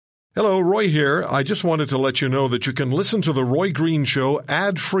Hello, Roy here. I just wanted to let you know that you can listen to The Roy Green Show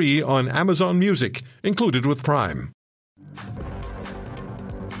ad-free on Amazon Music, included with Prime.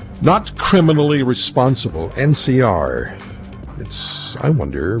 Not criminally responsible, NCR. I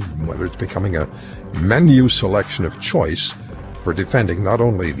wonder whether it's becoming a menu selection of choice for defending not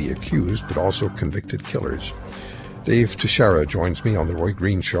only the accused, but also convicted killers. Dave Teixeira joins me on The Roy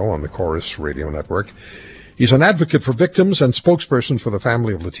Green Show on the Chorus Radio Network. He's an advocate for victims and spokesperson for the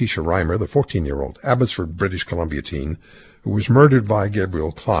family of Letitia Reimer, the 14-year-old Abbotsford, British Columbia teen who was murdered by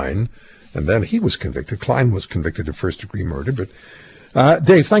Gabriel Klein, and then he was convicted. Klein was convicted of first-degree murder. But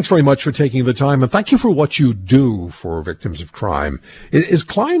Dave, thanks very much for taking the time, and thank you for what you do for victims of crime.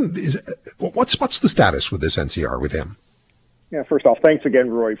 What's the status with this NCR with him? Yeah, first off, thanks again,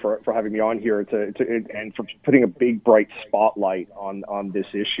 Roy, for having me on here and for putting a big, bright spotlight on this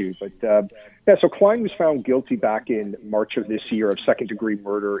issue. But so Klein was found guilty back in March of this year of second-degree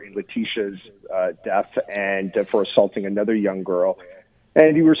murder in Letitia's death and for assaulting another young girl.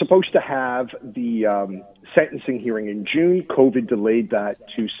 And he was supposed to have the sentencing hearing in June. COVID delayed that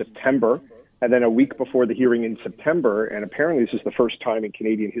to September. And then a week before the hearing in September, and apparently this is the first time in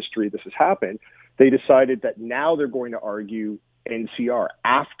Canadian history this has happened, they decided that now they're going to argue NCR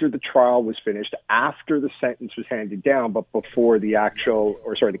after the trial was finished, after the sentence was handed down, but before the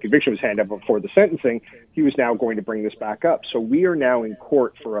conviction was handed down before the sentencing. He was now going to bring this back up. So we are now in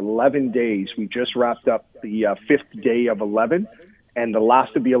court for 11 days. We just wrapped up the fifth day of 11, and the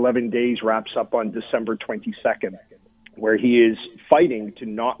last of the 11 days wraps up on December 22nd. Where he is fighting to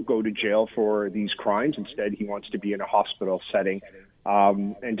not go to jail for these crimes. Instead, he wants to be in a hospital setting.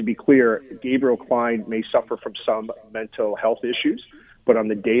 And to be clear, Gabriel Klein may suffer from some mental health issues, but on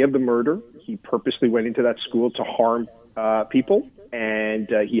the day of the murder, he purposely went into that school to harm people, and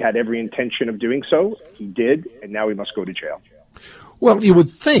he had every intention of doing so. He did, and now he must go to jail. Well, you would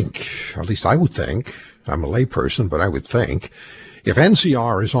think, at least I would think, I'm a layperson, but I would think, if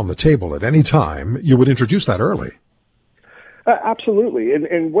NCR is on the table at any time, you would introduce that early. Absolutely.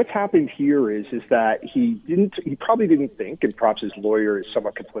 And what's happened here is that he probably didn't think, and perhaps his lawyer is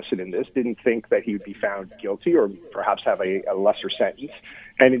somewhat complicit in this, didn't think that he would be found guilty or perhaps have a lesser sentence,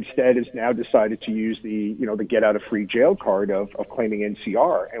 and instead has now decided to use the get out of free jail card of claiming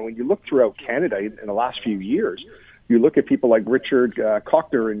NCR. And when you look throughout Canada in the last few years, you look at people like Richard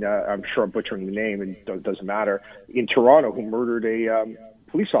Cockner, and I'm sure I'm butchering the name, and it doesn't matter, in Toronto, who murdered a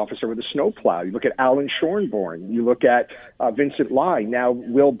police officer with a snowplow. You look at Alan Shornborn. You look at Vincent Lai, now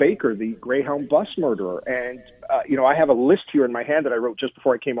Will Baker, the Greyhound bus murderer. And, I have a list here in my hand that I wrote just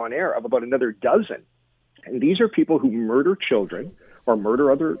before I came on air of about another dozen. And these are people who murder children or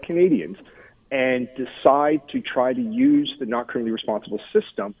murder other Canadians and decide to try to use the not criminally responsible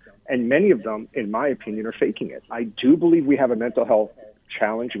system. And many of them, in my opinion, are faking it. I do believe we have a mental health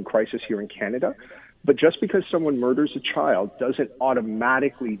challenge and crisis here in Canada. But just because someone murders a child doesn't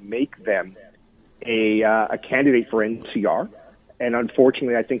automatically make them a candidate for NCR. And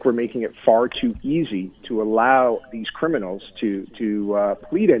unfortunately, I think we're making it far too easy to allow these criminals to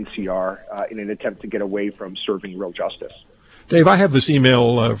plead NCR in an attempt to get away from serving real justice. Dave, I have this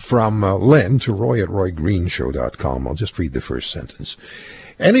email from Len to roy@roygreenshow.com. I'll just read the first sentence.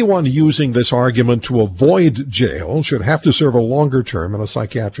 Anyone using this argument to avoid jail should have to serve a longer term in a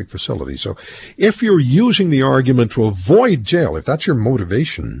psychiatric facility. So if you're using the argument to avoid jail, if that's your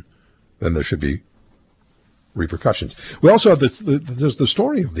motivation, then there should be repercussions. We also have there's the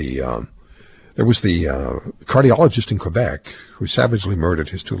story of there was the cardiologist in Quebec who savagely murdered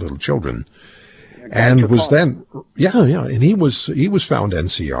his two little children. And was then, and he was found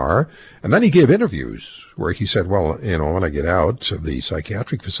NCR, and then he gave interviews where he said, well, when I get out of the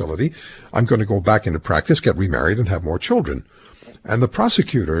psychiatric facility, I'm going to go back into practice, get remarried, and have more children. And the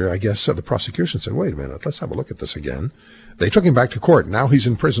prosecutor, I guess, the prosecution said, wait a minute, let's have a look at this again. They took him back to court. Now he's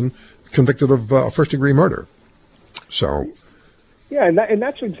in prison, convicted of first-degree murder. So... Yeah, and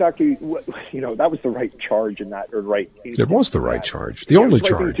that's exactly what, that was the right charge in that, or right... It was the right charge, the only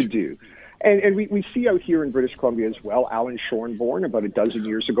charge. Right thing to do. And we see out here in British Columbia as well, Alan Shornborn, about a dozen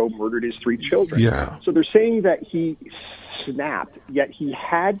years ago, murdered his 3 children. Yeah. So they're saying that he snapped, yet he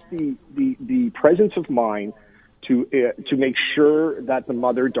had the presence of mind to make sure that the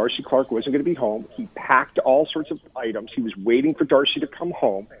mother, Darcy Clark, wasn't going to be home. He packed all sorts of items. He was waiting for Darcy to come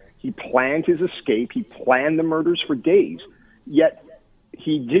home. He planned his escape. He planned the murders for days, yet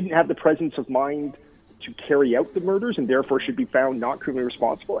he didn't have the presence of mind to carry out the murders and therefore should be found not criminally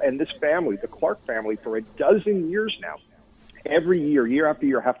responsible. And this family, the Clark family, for a dozen years now, every year, year after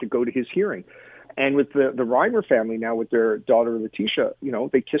year, have to go to his hearing. And with the Reimer family now, with their daughter Letitia,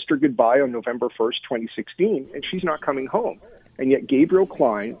 they kissed her goodbye on November 1st, 2016, and she's not coming home. And yet Gabriel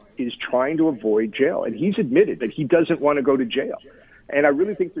Klein is trying to avoid jail. And he's admitted that he doesn't want to go to jail. And I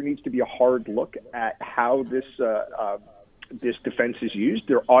really think there needs to be a hard look at how this defense is used.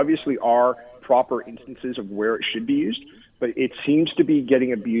 There obviously are proper instances of where it should be used, but it seems to be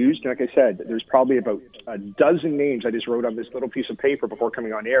getting abused. And like I said, there's probably about a dozen names I just wrote on this little piece of paper before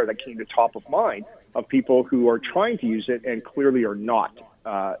coming on air that came to top of mind of people who are trying to use it and clearly are not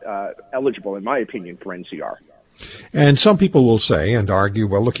eligible, in my opinion, for NCR. And some people will say and argue,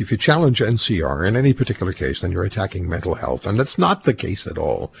 well, look, if you challenge NCR in any particular case, then you're attacking mental health. And that's not the case at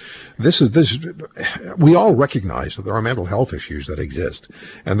all. We all recognize that there are mental health issues that exist,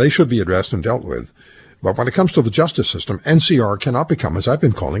 and they should be addressed and dealt with. But when it comes to the justice system, NCR cannot become, as I've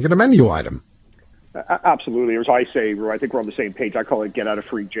been calling it, a menu item. Absolutely. As I say, I think we're on the same page. I call it get out of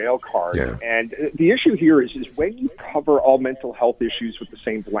free jail card. Yeah. And the issue here is when you cover all mental health issues with the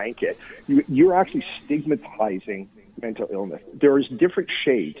same blanket, you're actually stigmatizing mental illness. There's different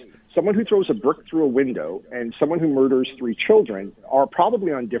shades. Someone who throws a brick through a window and someone who murders 3 children are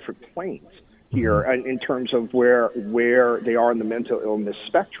probably on different planes here in terms of where they are in the mental illness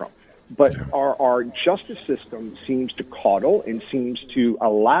spectrum. But our justice system seems to coddle and seems to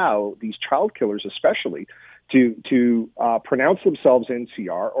allow these child killers especially to pronounce themselves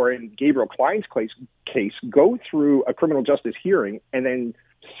NCR, or in Gabriel Klein's case, go through a criminal justice hearing and then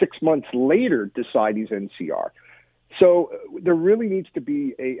 6 months later decide he's NCR. So there really needs to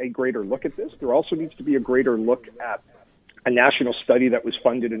be a greater look at this. There also needs to be a greater look at a national study that was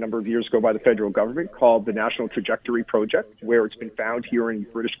funded a number of years ago by the federal government called the National Trajectory Project, where it's been found here in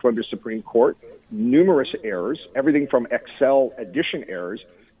British Columbia Supreme Court, numerous errors, everything from Excel addition errors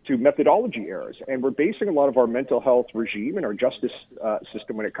to methodology errors. And we're basing a lot of our mental health regime and our justice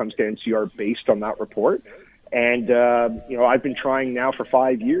system when it comes to NCR based on that report. And, I've been trying now for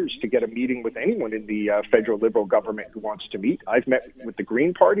 5 years to get a meeting with anyone in the federal Liberal government who wants to meet. I've met with the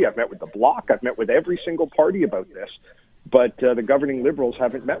Green Party. I've met with the Bloc. I've met with every single party about this. But the governing Liberals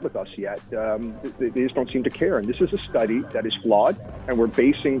haven't met with us yet. They just don't seem to care. And this is a study that is flawed, and we're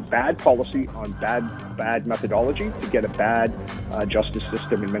basing bad policy on bad methodology to get a bad justice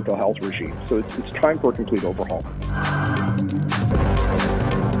system and mental health regime. So it's time for a complete overhaul.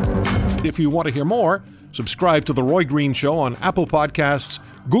 If you want to hear more, subscribe to The Roy Green Show on Apple Podcasts,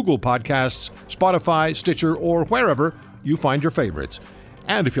 Google Podcasts, Spotify, Stitcher, or wherever you find your favorites.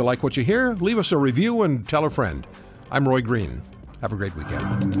 And if you like what you hear, leave us a review and tell a friend. I'm Roy Green. Have a great weekend.